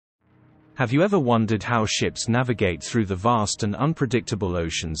Have you ever wondered how ships navigate through the vast and unpredictable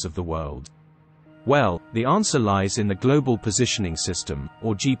oceans of the world? Well, the answer lies in the Global Positioning System,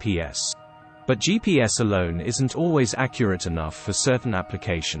 or GPS. But GPS alone isn't always accurate enough for certain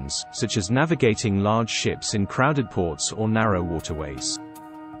applications, such as navigating large ships in crowded ports or narrow waterways.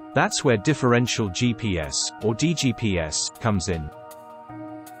 That's where Differential GPS, or DGPS, comes in.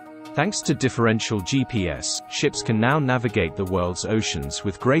 Thanks to Differential GPS, ships can now navigate the world's oceans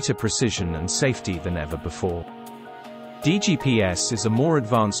with greater precision and safety than ever before. DGPS is a more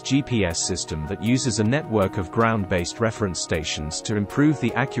advanced GPS system that uses a network of ground-based reference stations to improve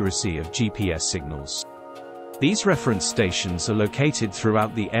the accuracy of GPS signals. These reference stations are located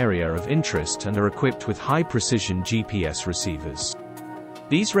throughout the area of interest and are equipped with high-precision GPS receivers.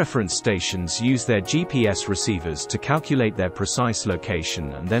 These reference stations use their GPS receivers to calculate their precise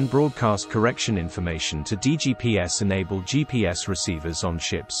location and then broadcast correction information to DGPS-enabled GPS receivers on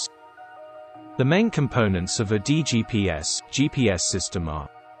ships. The main components of a DGPS system are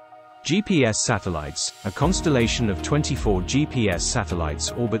GPS satellites. A constellation of 24 GPS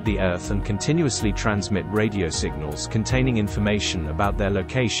satellites orbit the Earth and continuously transmit radio signals containing information about their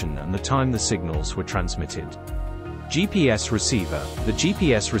location and the time the signals were transmitted. GPS receiver. The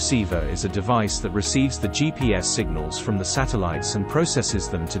GPS receiver is a device that receives the GPS signals from the satellites and processes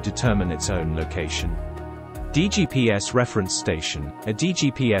them to determine its own location. DGPS reference station. A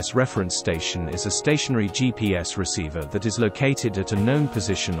DGPS reference station is a stationary GPS receiver that is located at a known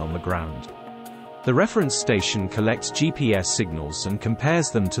position on the ground. The reference station collects GPS signals and compares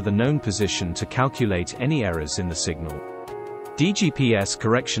them to the known position to calculate any errors in the signal. DGPS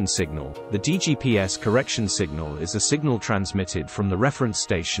correction signal. The DGPS correction signal is a signal transmitted from the reference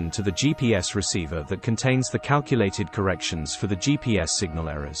station to the GPS receiver that contains the calculated corrections for the GPS signal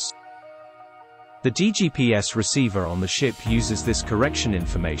errors. The DGPS receiver on the ship uses this correction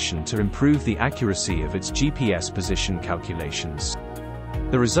information to improve the accuracy of its GPS position calculations.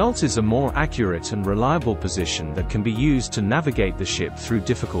 The result is a more accurate and reliable position that can be used to navigate the ship through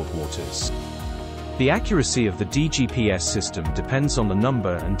difficult waters. The accuracy of the DGPS system depends on the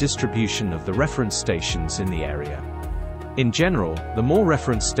number and distribution of the reference stations in the area. In general, the more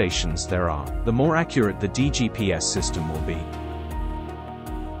reference stations there are, the more accurate the DGPS system will be.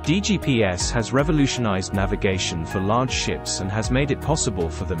 DGPS has revolutionized navigation for large ships and has made it possible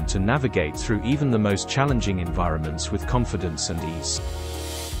for them to navigate through even the most challenging environments with confidence and ease.